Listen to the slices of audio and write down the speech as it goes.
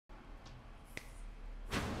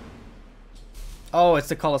Oh, it's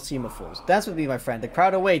the Colosseum of Fools. Dance with me, my friend. The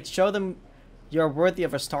crowd awaits. Show them you're worthy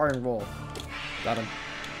of a starring role. Got him.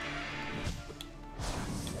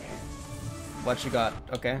 What you got?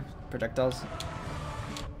 Okay. Projectiles.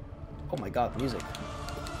 Oh my god, music.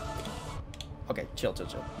 Okay, chill, chill,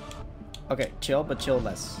 chill. Okay, chill, but chill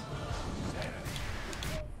less.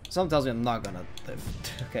 Something tells me I'm not gonna live.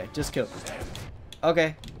 Okay, just kill.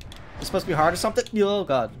 Okay. It's supposed to be hard or something? Oh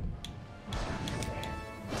god.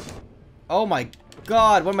 Oh my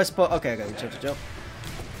god, what am I supposed... Okay, okay, chill, chill, chill.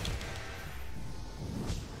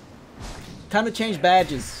 Time to change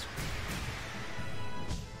badges.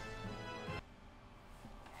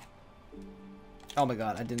 Oh my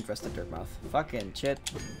god, I didn't press the dirt mouth. Fucking shit.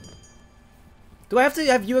 Do I have to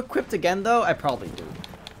have you equipped again though? I probably do.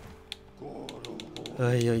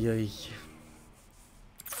 Ay, ay, ay.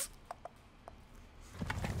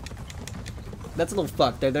 That's a little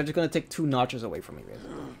fucked. They're just gonna take 2 notches away from me,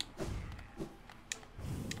 basically.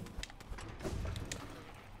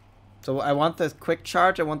 So I want the quick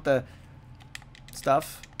charge, I want the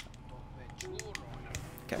stuff.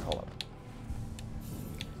 Okay, hold up.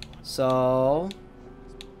 So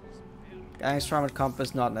gangster armored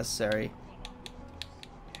compass not necessary.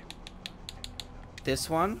 This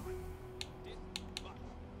one.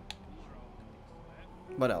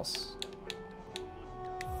 What else?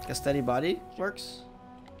 A steady body works.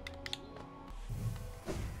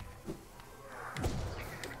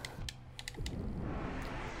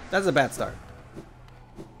 That's a bad start.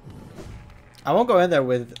 I won't go in there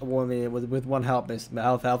with one health, miss.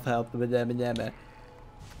 Health. I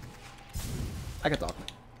can talk.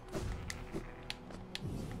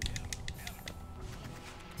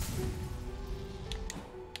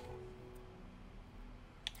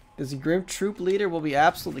 Because the GRIMM troop leader will be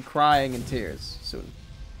absolutely crying in tears soon.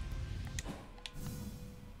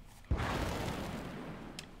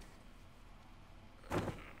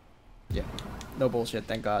 Yeah. No bullshit,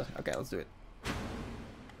 thank God. Okay, let's do it.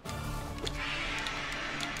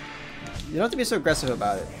 You don't have to be so aggressive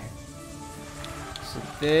about it. So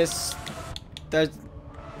this...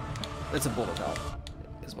 It's a bullet hell.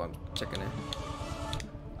 Is what I'm checking in.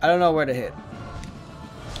 I don't know where to hit.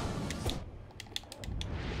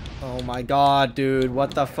 Oh my god, dude.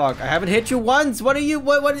 What the fuck? I haven't hit you once! What are you...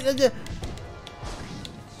 What Get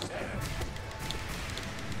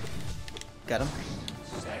him.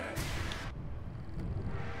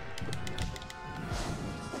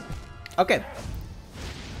 Okay.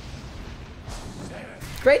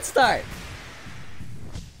 Great start.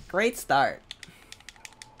 Great start.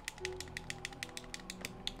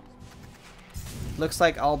 Looks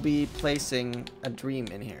like I'll be placing a dream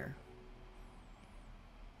in here.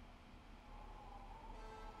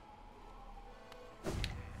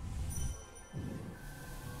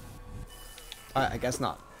 I guess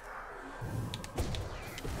not.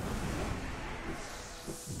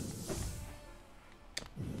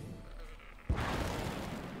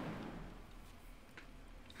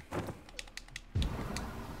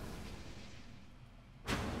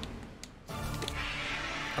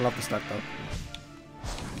 I love the start though.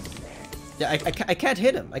 Yeah, I can't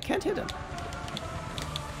hit him. I can't hit him.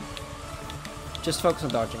 Just focus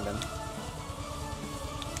on dodging then.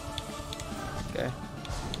 Okay.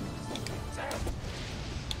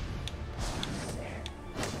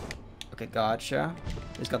 Okay, gotcha.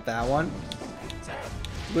 He's got that one.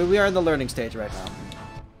 We are in the learning stage right now.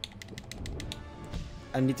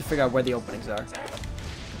 I need to figure out where the openings are.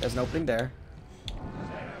 There's an opening there.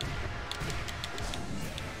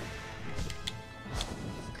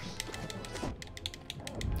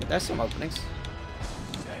 Okay, there's some openings.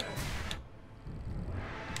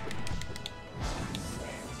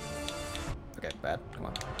 Okay, bad. Come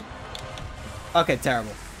on. Okay,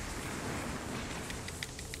 terrible.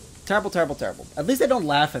 Terrible, terrible, terrible. At least they don't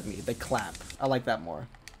laugh at me. They clap. I like that more.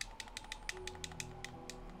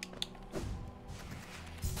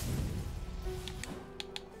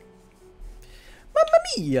 Mamma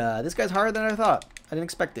mia! This guy's harder than I thought. I didn't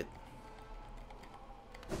expect it.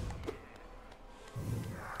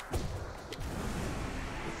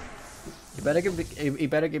 You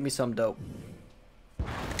better give me some dope.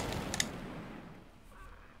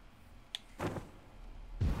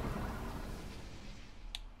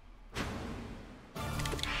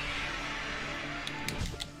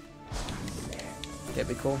 That'd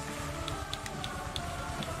be cool.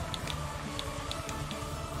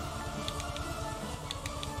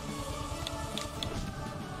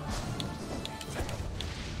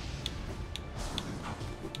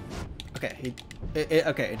 Okay,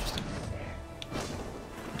 okay, interesting.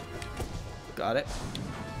 Got it.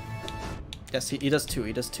 Yes, he does two.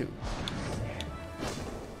 He does two.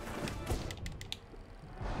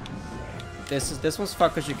 This one's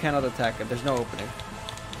fucked because you cannot attack it. There's no opening.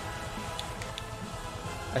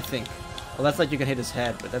 I think. Well, that's like you can hit his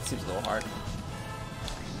head, but that seems a little hard.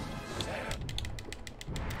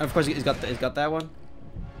 And of course, he's got that one.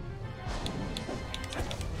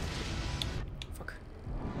 Fuck.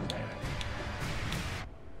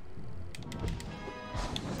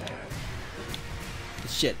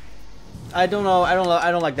 Shit. I don't know. I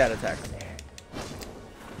don't like that attack.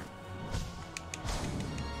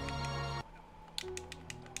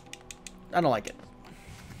 I don't like it.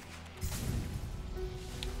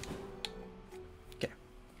 Okay.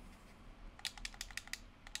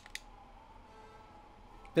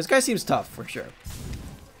 This guy seems tough for sure,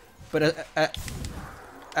 but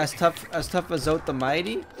as tough as Zote the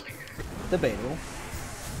Mighty, debatable.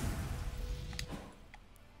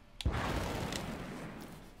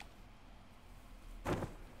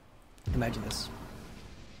 Imagine this.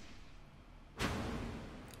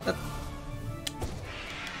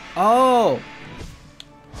 Oh!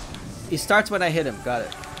 He starts when I hit him. Got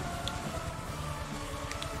it.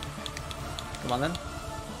 Come on then.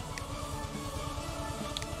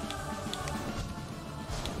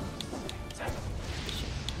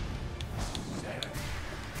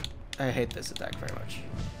 I hate this attack very much.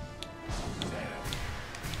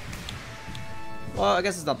 Well, I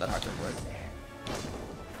guess it's not that hard to avoid.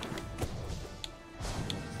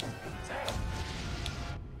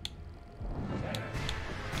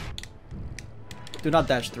 Do not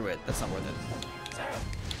dash through it. That's not worth it.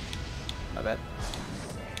 My bad.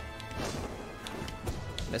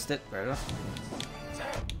 Missed it. Fair enough.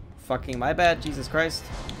 Fucking my bad. Jesus Christ.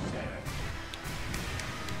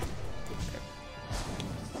 Okay.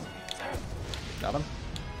 Got him.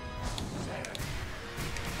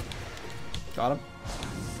 Got him.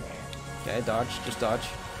 Okay, dodge. Just dodge.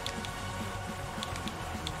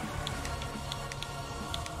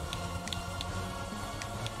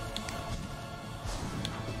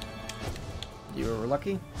 You were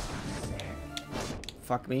lucky.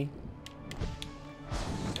 Fuck me.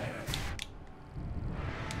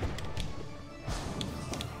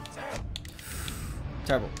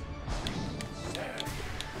 Terrible.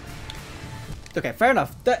 Okay, fair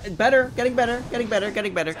enough. Better, getting better, getting better,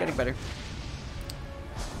 getting better, getting better.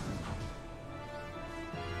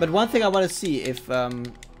 But one thing I want to see if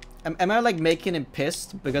am I like making him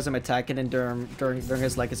pissed because I'm attacking him during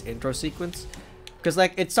his like his intro sequence? Because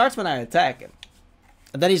like it starts when I attack him.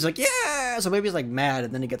 And then he's like, yeah! So maybe he's like mad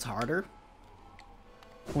and then it gets harder.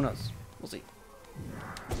 Who knows? We'll see.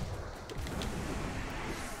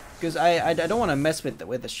 Because I don't want to mess with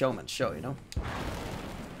the showman's show, you know?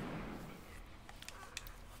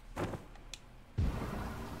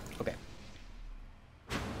 Okay.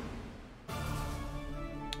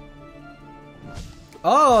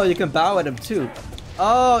 Oh, you can bow at him too.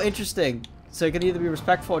 Oh, interesting. So you can either be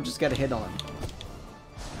respectful or just get a hit on him.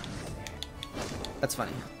 That's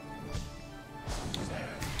funny.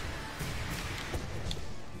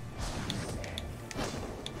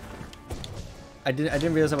 I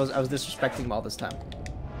didn't realize I was disrespecting him all this time.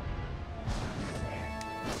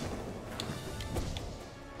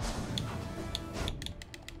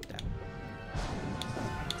 Damn.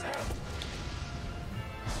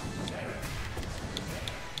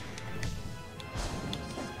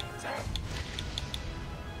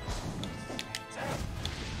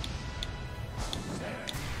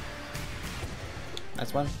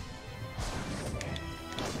 Nice one.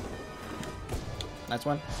 Nice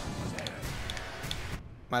one.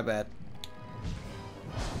 My bad.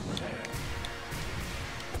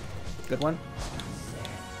 Good one.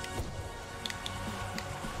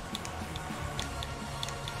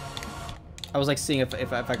 I was like seeing if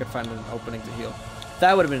I could find an opening to heal.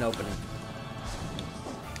 That would have been an opening.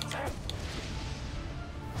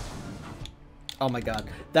 Oh my god.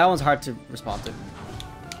 That one's hard to respond to.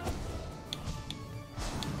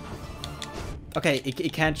 Okay,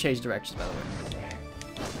 it can change directions, by the way.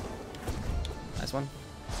 Nice one.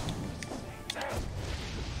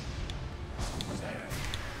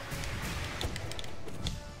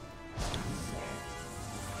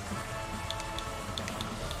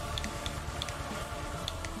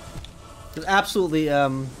 There's absolutely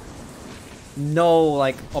no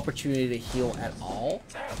like opportunity to heal at all.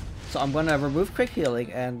 So I'm gonna remove quick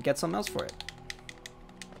healing and get something else for it.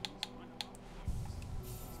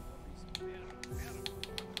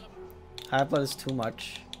 High blood is too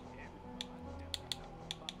much.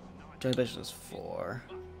 Joint vision is 4.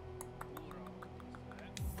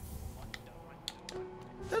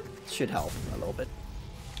 That should help a little bit.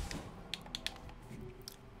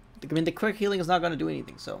 I mean, the quick healing is not gonna do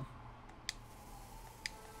anything, so.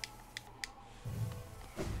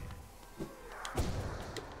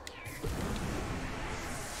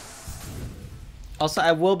 Also,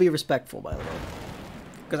 I will be respectful, by the way.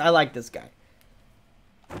 Because I like this guy.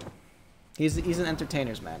 He's an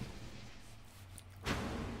entertainer's man.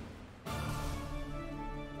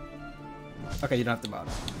 Okay, you don't have to mount.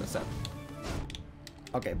 That's it.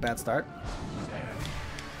 Okay, bad start.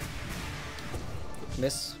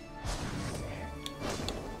 Miss.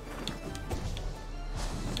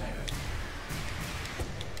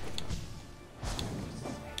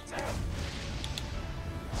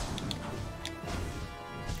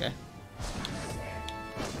 Okay.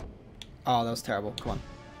 Oh, that was terrible. Come on.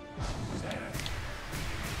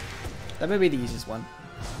 That may be the easiest one.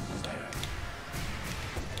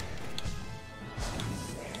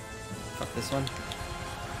 Fuck this one.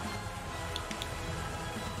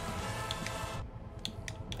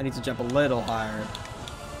 I need to jump a little higher.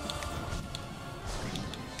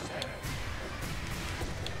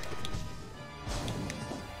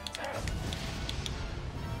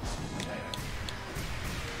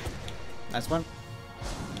 Nice one.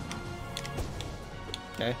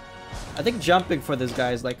 Okay. I think jumping for this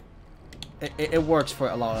guy is like... It works for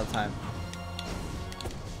a lot of the time.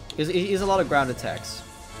 He's a lot of ground attacks.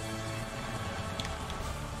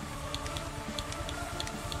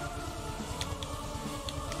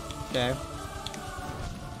 Okay.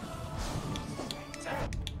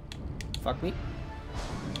 Fuck me.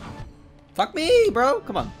 Fuck me, bro!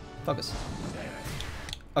 Come on. Focus.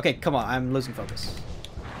 Okay, come on. I'm losing focus.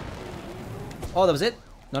 Oh, that was it?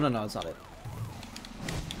 No, it's not it.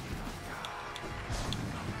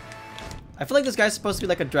 I feel like this guy's supposed to be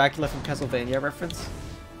like a Dracula from Castlevania reference.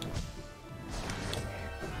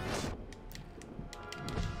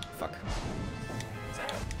 Fuck.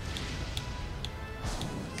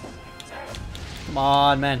 Come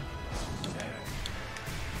on, man.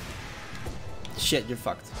 Shit, you're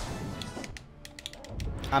fucked.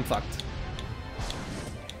 I'm fucked.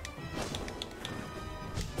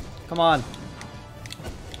 Come on.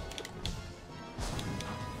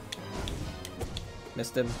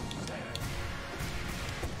 Missed him.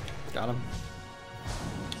 Got him.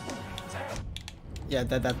 Yeah,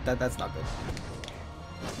 that's not good.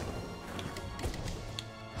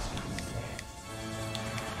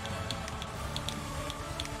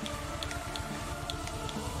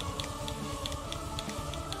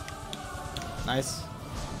 Nice.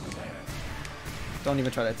 Don't even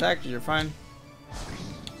try to attack, you're fine.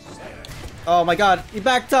 Oh my god, he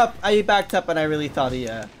backed up! He backed up and I really thought he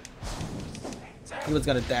was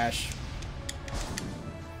gonna dash.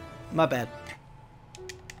 My bad.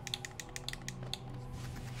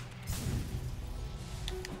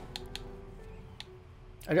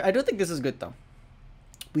 I do think this is good though.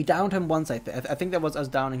 We downed him once, I think that was us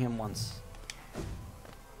downing him once.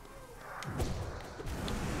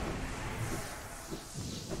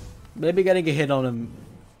 Maybe getting a hit on him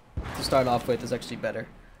to start off with is actually better.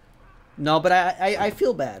 No, but I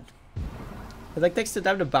feel bad. It like takes the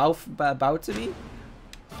time to bow to me.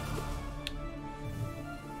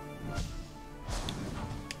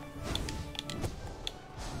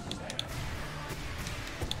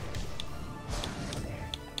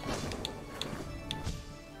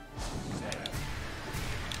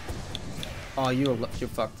 Oh, you're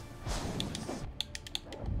fucked.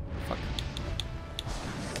 Fuck.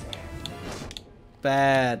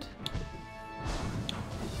 Bad.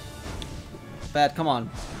 Bad, come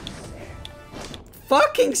on.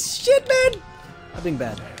 Fucking shit, man! I'm being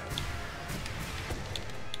bad.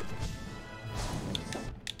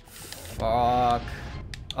 Fuck.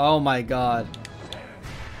 Oh my god.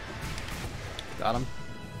 Got him.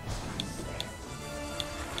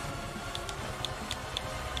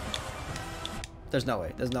 There's no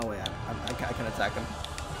way. There's no way I can attack him.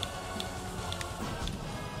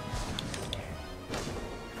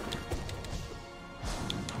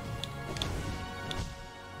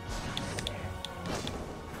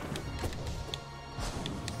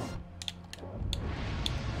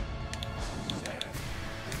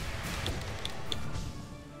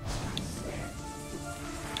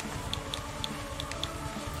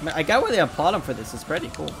 I got where they applaud him for this. It's pretty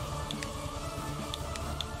cool.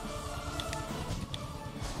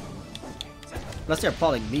 Unless they're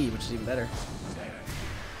applauding me, which is even better.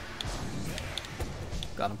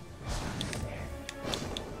 Got him.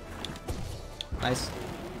 Nice.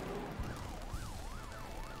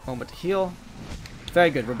 Moment to heal. Very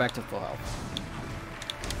good. We're back to full health.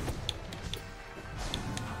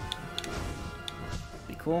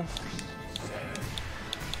 Be cool.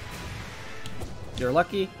 You're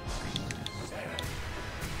lucky.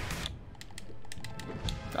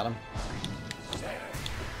 Got him.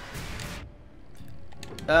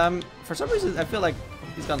 For some reason, I feel like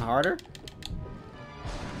he's gone harder.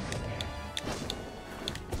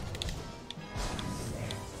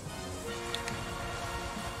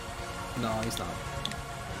 No, he's not.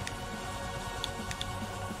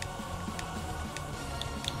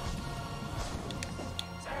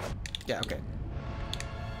 Yeah, okay.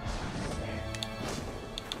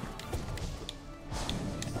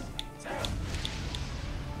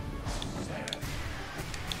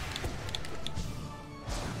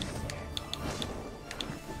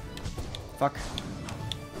 Fuck.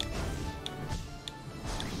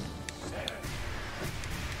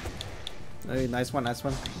 Hey, nice one, nice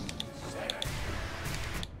one.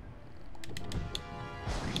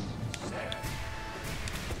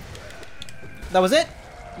 That was it?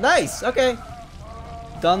 Nice, okay.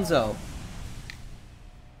 Dunzo.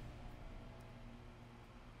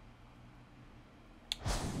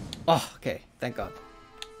 Oh, okay, thank God.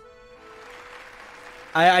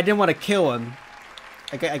 I didn't want to kill him.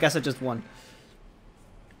 I guess I just won.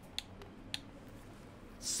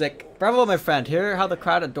 Sick. Bravo, my friend. Hear how the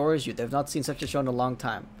crowd adores you. They've not seen such a show in a long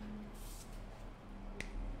time.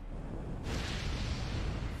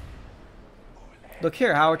 Look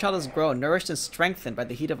here, how our child has grown, nourished and strengthened by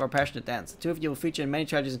the heat of our passionate dance. The two of you will feature in many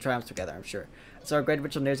tragedies and triumphs together, I'm sure. As our great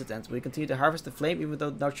ritual nears its end, will you continue to harvest the flame, even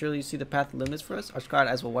though not surely you see the path luminous for us? Our scarred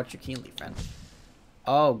eyes will watch you keenly, friend.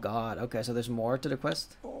 Oh God, okay, so there's more to the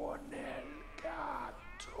quest? Oh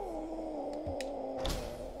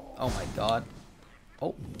my God.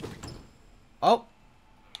 Oh. Oh!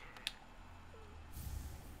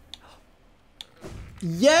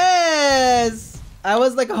 Yes! I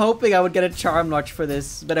was like hoping I would get a charm notch for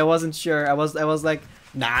this, but I wasn't sure. I was like,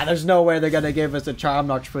 nah, there's no way they're gonna give us a charm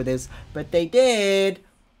notch for this, but they did.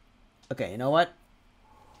 Okay, you know what?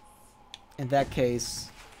 In that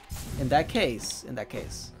case, what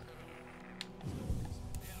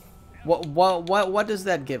does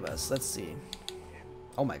that give us? Let's see.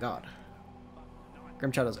 Oh my God,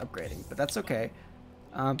 Grim Shadow's upgrading, but that's okay.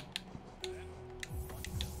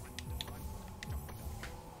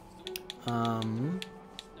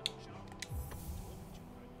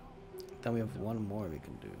 Then we have one more we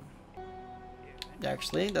can do.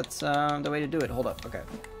 Actually, that's the way to do it. Hold up. Okay.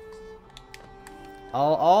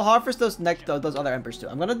 I'll harvest those other embers too.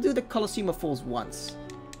 I'm gonna do the Colosseum of Fools once,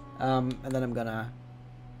 and then I'm gonna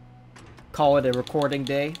call it a recording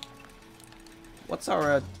day. What's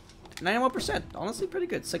our 91%? Honestly, pretty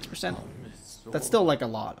good. 6%. That's still like a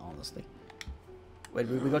lot, honestly. Wait,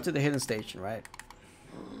 we go to the hidden station, right?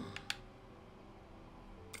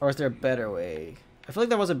 Or is there a better way? I feel like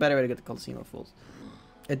there was a better way to get the Colosseum of Fools.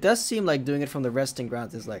 It does seem like doing it from the resting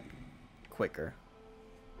grounds is like quicker.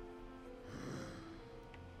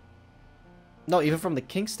 No, even from the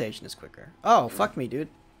King Station is quicker. Oh, fuck me, dude.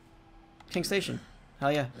 King Station.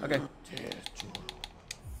 Hell yeah. Okay.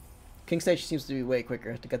 King Station seems to be way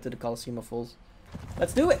quicker to get to the Colosseum of Fools.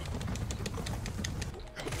 Let's do it!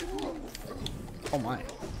 Oh my.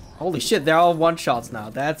 Holy shit, they're all one-shots now.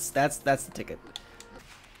 That's the ticket.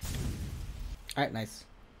 Alright, nice.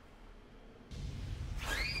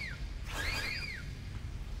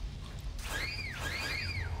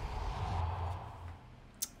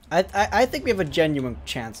 I think we have a genuine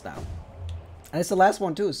chance now. And it's the last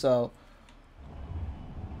one too, so...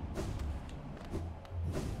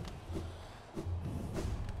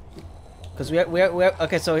 Because we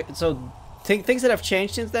okay, so things that have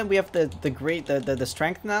changed since then, we have the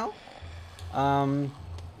strength now. And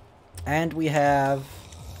we have...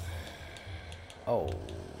 Oh.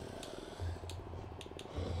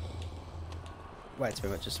 Right, it's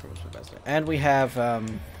very much just and we have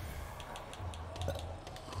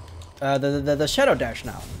the Shadow Dash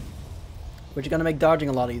now, which is gonna make dodging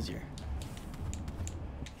a lot easier.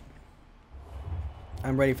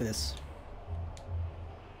 I'm ready for this.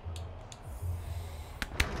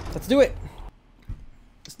 Let's do it.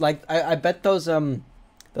 It's like I bet those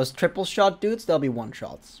triple shot dudes, they'll be one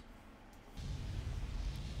shots.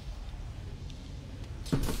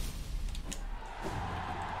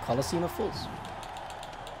 Colosseum of Fools.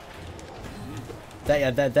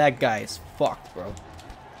 That guy is fucked, bro.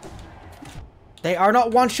 They are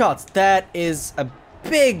not one shots. That is a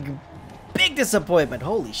big disappointment.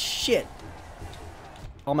 Holy shit.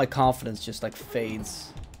 All my confidence just like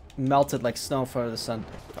fades. Melted like snow in front of the sun.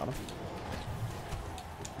 Got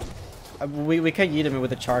him. We can yeet him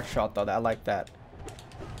with a charge shot though. I like that.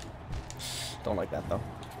 Don't like that though.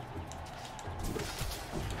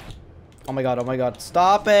 Oh my god,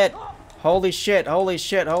 stop it! Holy shit,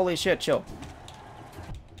 chill.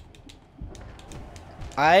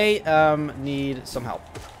 I need some help.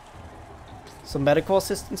 Some medical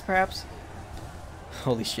assistance perhaps?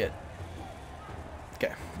 Holy shit.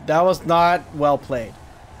 Okay, that was not well played.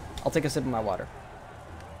 I'll take a sip of my water.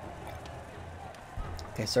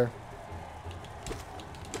 Okay, sir.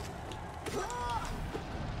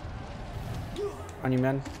 On you,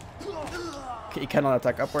 man. Okay, you cannot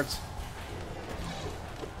attack upwards.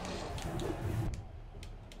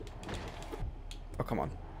 Oh, come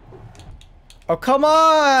on. Oh, come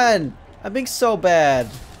on! I'm being so bad.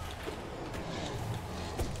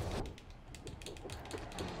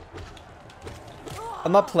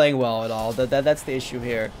 I'm not playing well at all. That's the issue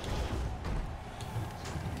here.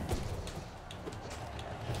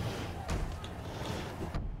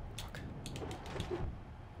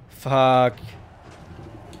 Fuck.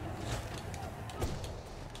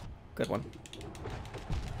 Good one.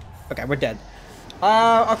 Okay, we're dead.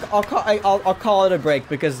 I'll call it a break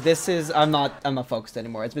because this is I'm not focused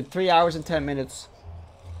anymore. It's been 3 hours and 10 minutes.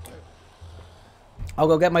 I'll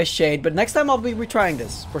go get my shade, but next time I'll be retrying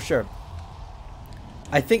this for sure.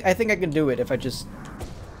 I think I can do it if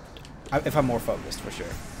if I'm more focused for sure.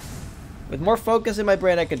 With more focus in my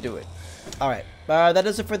brain, I can do it. All right, that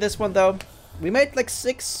is it for this one though. We made like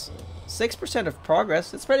 6% of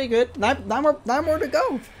progress. It's pretty good. Nine more to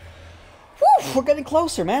go. Whew, we're getting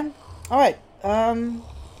closer, man. All right.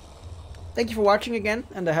 Thank you for watching again,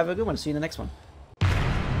 and have a good one. See you in the next one.